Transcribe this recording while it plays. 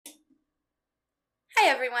Hi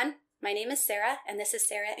everyone, my name is Sarah, and this is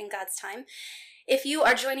Sarah in God's Time. If you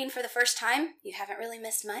are joining for the first time, you haven't really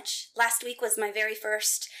missed much. Last week was my very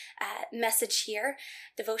first message here,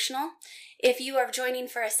 devotional. If you are joining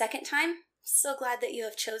for a second time, so glad that you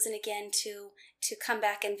have chosen again to come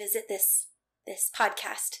back and visit this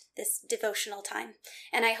podcast, this devotional time.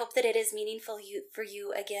 And I hope that it is meaningful for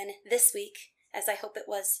you again this week, as I hope it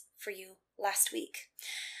was for you last week.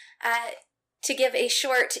 To give a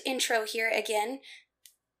short intro here again,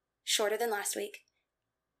 shorter than last week,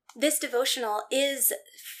 this devotional is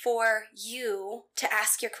for you to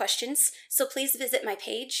ask your questions. So please visit my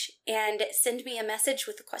page and send me a message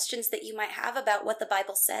with the questions that you might have about what the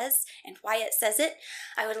Bible says and why it says it.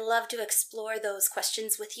 I would love to explore those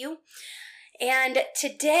questions with you. And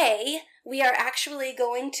today we are actually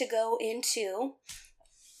going to go into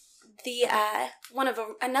the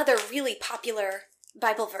another really popular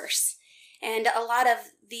Bible verse. And a lot of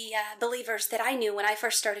the believers that I knew when I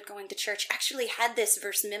first started going to church actually had this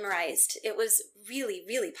verse memorized. It was really,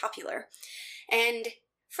 really popular, and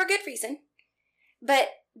for good reason. But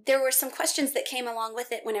there were some questions that came along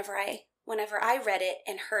with it whenever I read it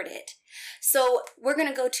and heard it. So we're going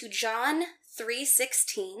to go to John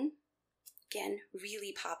 3:16. Again,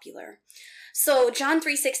 really popular. So John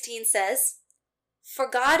 3:16 says, "For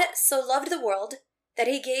God so loved the world that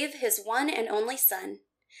he gave his one and only Son,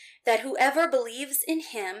 that whoever believes in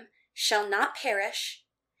him shall not perish,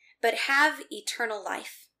 but have eternal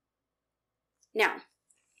life." Now,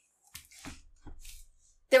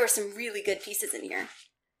 there were some really good pieces in here,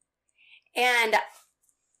 and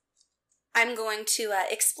I'm going to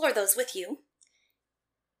explore those with you.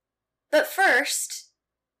 But first,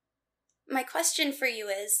 my question for you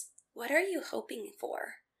is, what are you hoping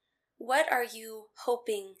for? What are you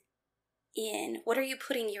hoping in? What are you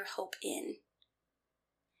putting your hope in?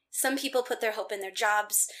 Some people put their hope in their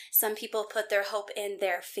jobs. Some people put their hope in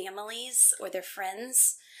their families or their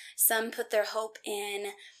friends. Some put their hope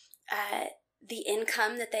in the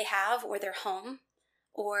income that they have, or their home,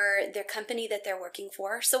 or their company that they're working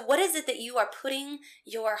for. So what is it that you are putting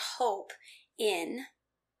your hope in?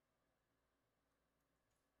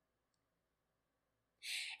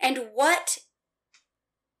 And what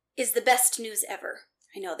is the best news ever?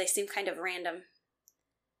 I know they seem kind of random.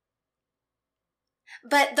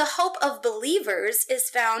 But the hope of believers is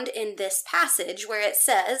found in this passage where it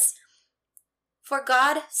says, "For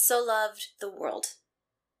God so loved the world."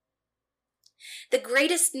 The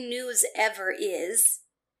greatest news ever is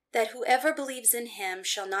that whoever believes in him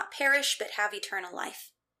shall not perish but have eternal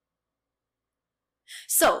life.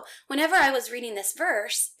 So, whenever I was reading this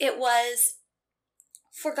verse, it was,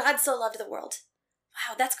 "For God so loved the world."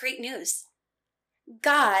 Wow, that's great news.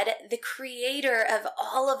 God, the creator of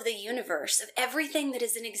all of the universe, of everything that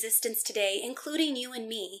is in existence today, including you and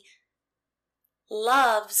me,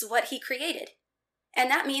 loves what he created. And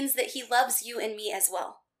that means that he loves you and me as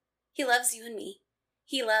well. He loves you and me.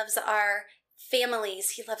 He loves our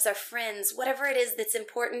families. He loves our friends. Whatever it is that's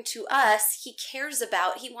important to us, he cares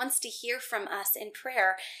about. He wants to hear from us in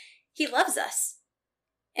prayer. He loves us.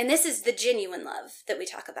 And this is the genuine love that we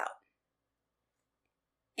talk about,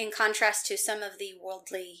 in contrast to some of the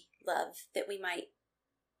worldly love that we might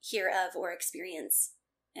hear of or experience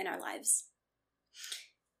in our lives.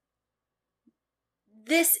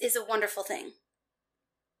 This is a wonderful thing.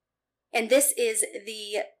 And this is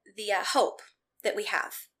the hope that we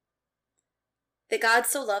have. That God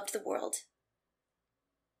so loved the world,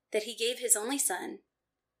 that he gave his only Son,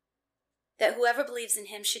 that whoever believes in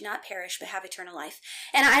him should not perish but have eternal life.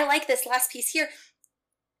 And I like this last piece here,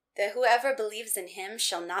 that whoever believes in him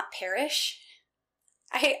shall not perish.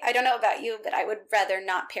 I don't know about you, but I would rather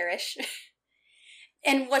not perish.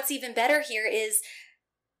 And what's even better here is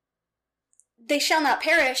they shall not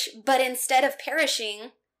perish, but instead of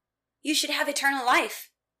perishing, you should have eternal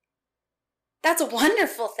life. That's a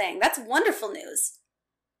wonderful thing. That's wonderful news.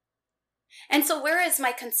 And so where is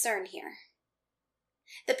my concern here?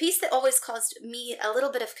 The piece that always caused me a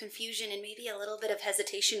little bit of confusion and maybe a little bit of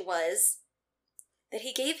hesitation was that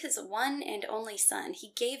he gave his one and only Son.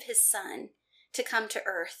 He gave his Son to come to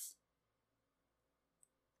earth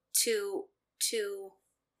to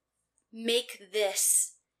make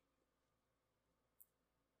this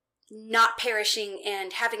not perishing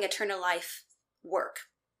and having eternal life work.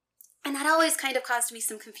 And that always kind of caused me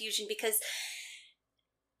some confusion, because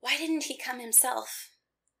why didn't he come himself?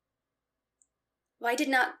 Why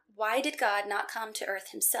did God not come to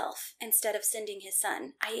earth himself instead of sending his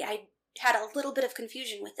Son? I had a little bit of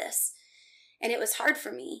confusion with this, and it was hard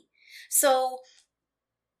for me. So,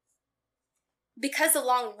 because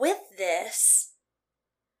along with this,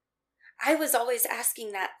 I was always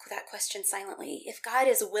asking that question silently. If God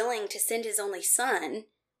is willing to send his only son,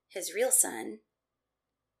 his real son,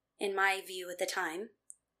 in my view at the time,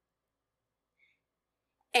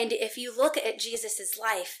 and if you look at Jesus's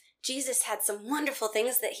life, Jesus had some wonderful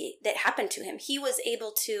things that happened to him. He was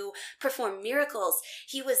able to perform miracles.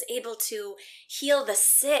 He was able to heal the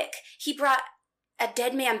sick. He brought a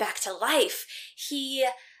dead man back to life.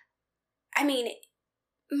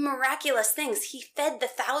 Miraculous things. He fed the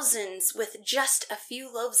thousands with just a few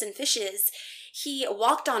loaves and fishes. He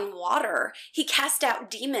walked on water. He cast out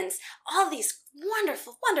demons. All these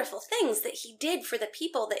wonderful, wonderful things that he did for the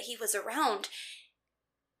people that he was around.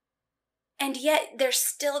 And yet there's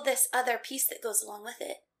still this other piece that goes along with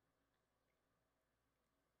it.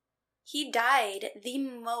 He died the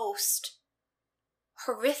most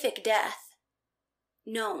horrific death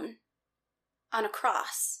known on a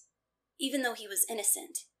cross, even though he was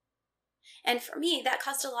innocent. And for me, that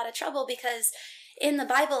caused a lot of trouble because in the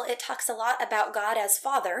Bible, it talks a lot about God as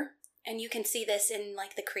Father. And you can see this in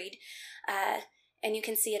like the Creed. And you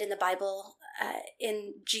can see it in the Bible,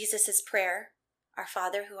 in Jesus's prayer, "Our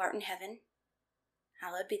Father who art in heaven,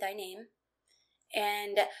 hallowed be thy name."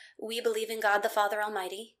 And we believe in God the Father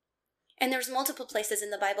Almighty. And there's multiple places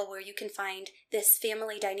in the Bible where you can find this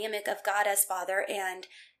family dynamic of God as Father and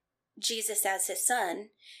Jesus as his son.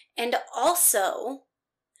 And also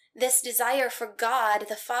this desire for God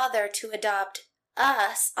the Father to adopt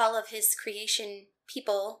us, all of his creation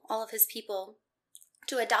people, all of his people,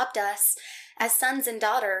 to adopt us as sons and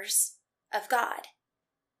daughters of God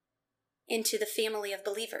into the family of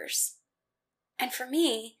believers. And for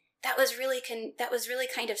me, that was really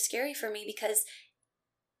kind of scary for me, because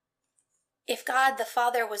if God the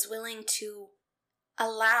Father was willing to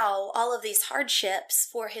allow all of these hardships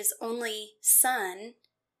for his only son,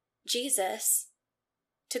 Jesus,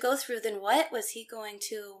 to go through, then what was he going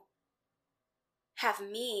to have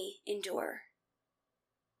me endure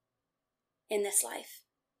in this life?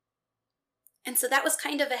 And so that was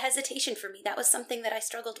kind of a hesitation for me. That was something that I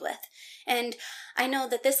struggled with. And I know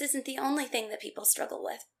that this isn't the only thing that people struggle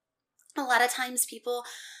with. A lot of times people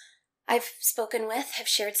I've spoken with have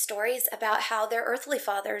shared stories about how their earthly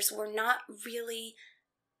fathers were not really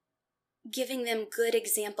giving them good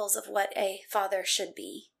examples of what a father should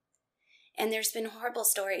be. And there's been horrible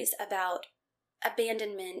stories about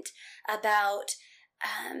abandonment, about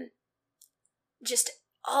just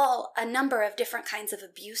a number of different kinds of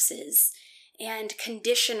abuses and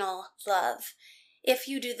conditional love. If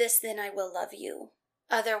you do this, then I will love you.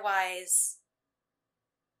 Otherwise,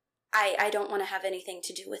 I don't want to have anything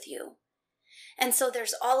to do with you. And so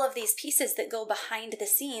there's all of these pieces that go behind the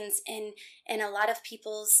scenes in a lot of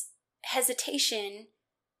people's hesitation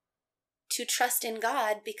to trust in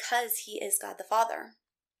God because he is God the Father.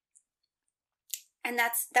 And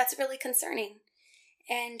that's really concerning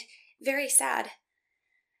and very sad.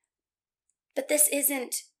 But this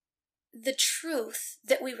isn't the truth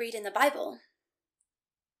that we read in the Bible.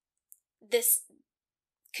 This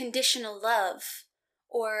conditional love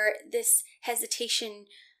or this hesitation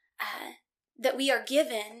that we are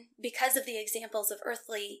given because of the examples of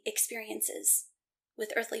earthly experiences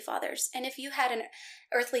with earthly fathers. And if you had an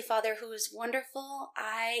earthly father who was wonderful,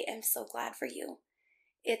 I am so glad for you.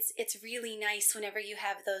 It's really nice whenever you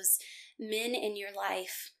have those men in your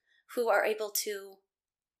life who are able to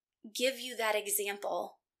give you that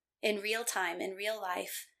example in real time, in real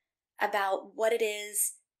life, about what it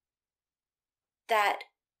is that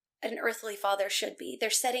an earthly father should be.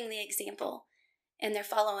 They're setting the example and they're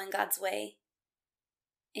following God's way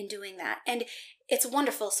in doing that. And it's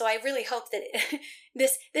wonderful. So I really hope that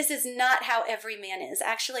this is not how every man is.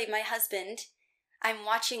 Actually, I'm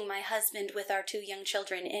watching my husband with our 2 young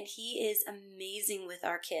children, and he is amazing with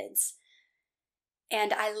our kids.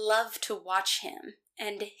 And I love to watch him.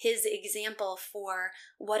 And his example for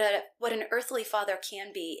what an earthly father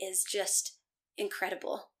can be is just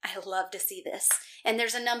incredible. I love to see this. And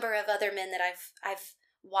there's a number of other men that I've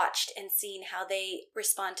watched and seen how they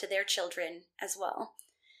respond to their children as well.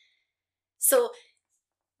 So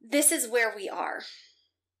this is where we are.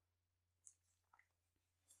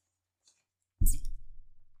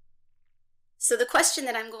 So the question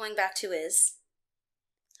that I'm going back to is,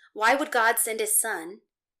 why would God send his son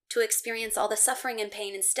to experience all the suffering and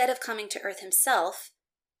pain instead of coming to earth himself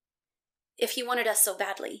if he wanted us so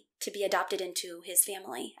badly to be adopted into his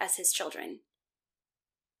family as his children?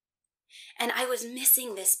 And I was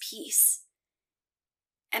missing this piece.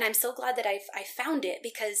 And I'm so glad that I found it,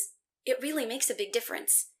 because it really makes a big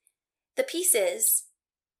difference. The piece is,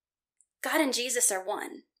 God and Jesus are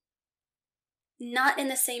one. Not in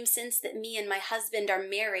the same sense that me and my husband are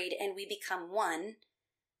married and we become one,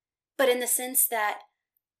 but in the sense that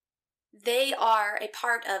they are a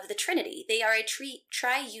part of the Trinity. They are a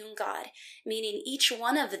triune God, meaning each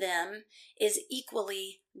one of them is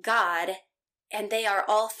equally God, and they are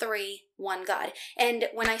all three one God. And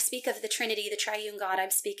when I speak of the Trinity, the triune God, I'm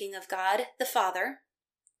speaking of God the Father,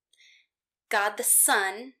 God the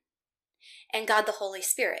Son, and God the Holy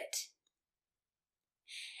Spirit.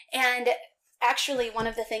 And actually, one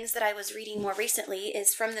of the things that I was reading more recently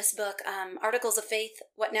is from this book, Articles of Faith,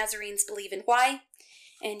 What Nazarenes Believe and Why.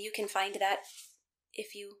 And you can find that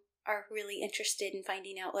if you are really interested in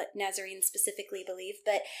finding out what Nazarenes specifically believe.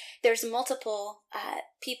 But there's multiple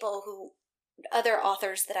other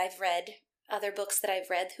authors that I've read, other books that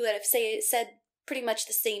I've read, who have said pretty much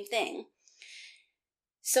the same thing.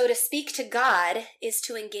 So to speak to God is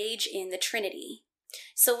to engage in the Trinity.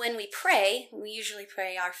 So when we pray, we usually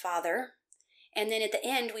pray our Father, and then at the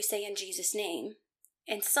end we say in Jesus' name.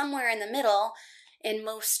 And somewhere in the middle, in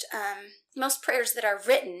most prayers that are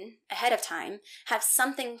written ahead of time, have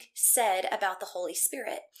something said about the Holy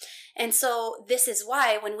Spirit. And so this is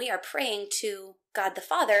why when we are praying to God the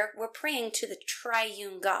Father, we're praying to the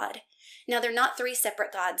triune God. Now, they're not three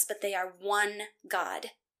separate gods, but they are one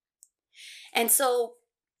God. And so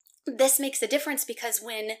this makes a difference because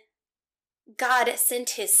when God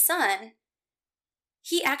sent his Son,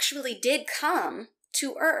 he actually did come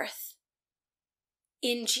to earth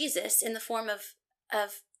in Jesus, in the form of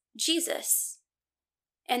Jesus.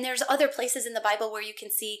 And there's other places in the Bible where you can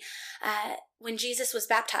see when Jesus was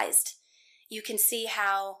baptized, you can see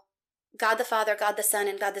how God the Father, God the Son,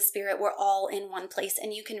 and God the Spirit were all in one place.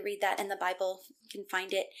 And you can read that in the Bible. You can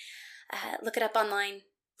find it. Look it up online.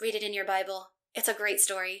 Read it in your Bible. It's a great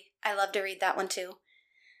story. I love to read that one too.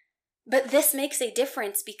 But this makes a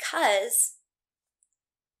difference because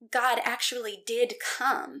God actually did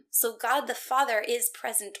come. So God the Father is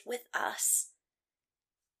present with us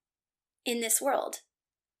in this world.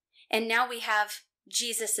 And now we have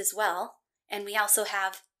Jesus as well. And we also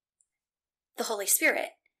have the Holy Spirit.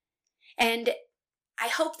 And I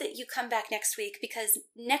hope that you come back next week, because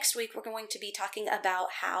next week we're going to be talking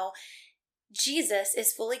about how Jesus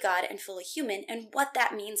is fully God and fully human and what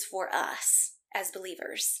that means for us as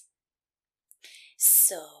believers.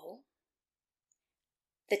 So,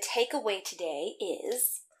 the takeaway today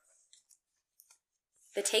is,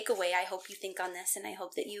 I hope you think on this, and I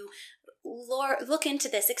hope that you look into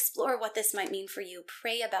this, explore what this might mean for you,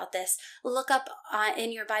 pray about this, look up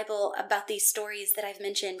in your Bible about these stories that I've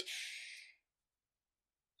mentioned.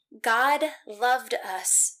 God loved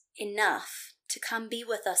us enough to come be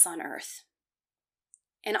with us on earth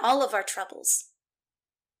in all of our troubles.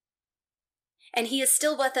 And he is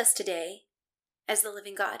still with us today as the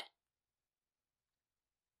living God.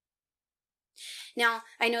 Now,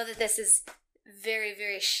 I know that this is very,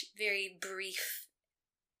 very, very brief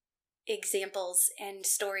examples and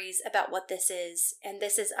stories about what this is, and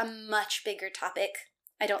this is a much bigger topic.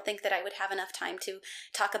 I don't think that I would have enough time to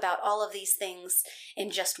talk about all of these things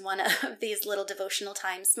in just one of these little devotional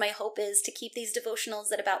times. My hope is to keep these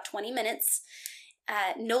devotionals at about 20 minutes,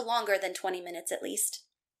 no longer than 20 minutes at least,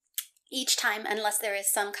 each time, unless there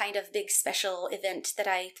is some kind of big special event that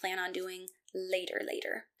I plan on doing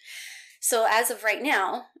later. So as of right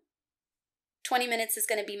now, 20 minutes is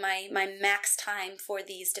going to be my max time for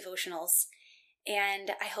these devotionals.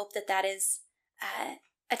 And I hope that that is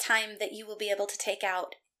a time that you will be able to take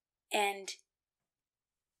out and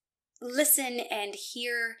listen and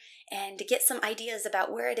hear and get some ideas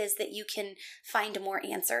about where it is that you can find more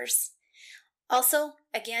answers. Also,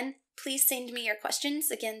 again, please send me your questions.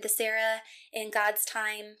 Again, the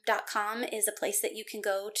SarahInGodsTime.com is a place that you can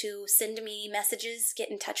go to send me messages, get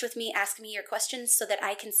in touch with me, ask me your questions so that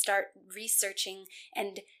I can start researching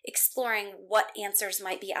and exploring what answers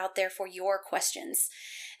might be out there for your questions.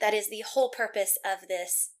 That is the whole purpose of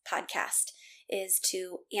this podcast, is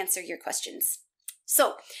to answer your questions.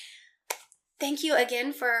 So, thank you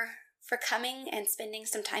again for coming and spending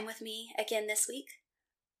some time with me again this week.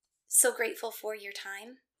 So grateful for your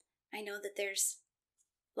time. I know that there's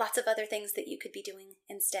lots of other things that you could be doing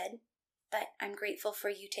instead, but I'm grateful for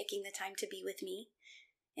you taking the time to be with me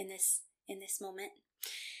in this moment.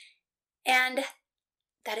 And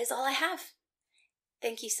that is all I have.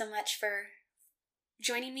 Thank you so much for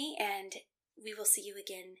joining me, and we will see you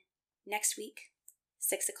again next week,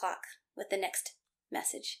 6 o'clock, with the next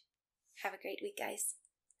message. Have a great week, guys.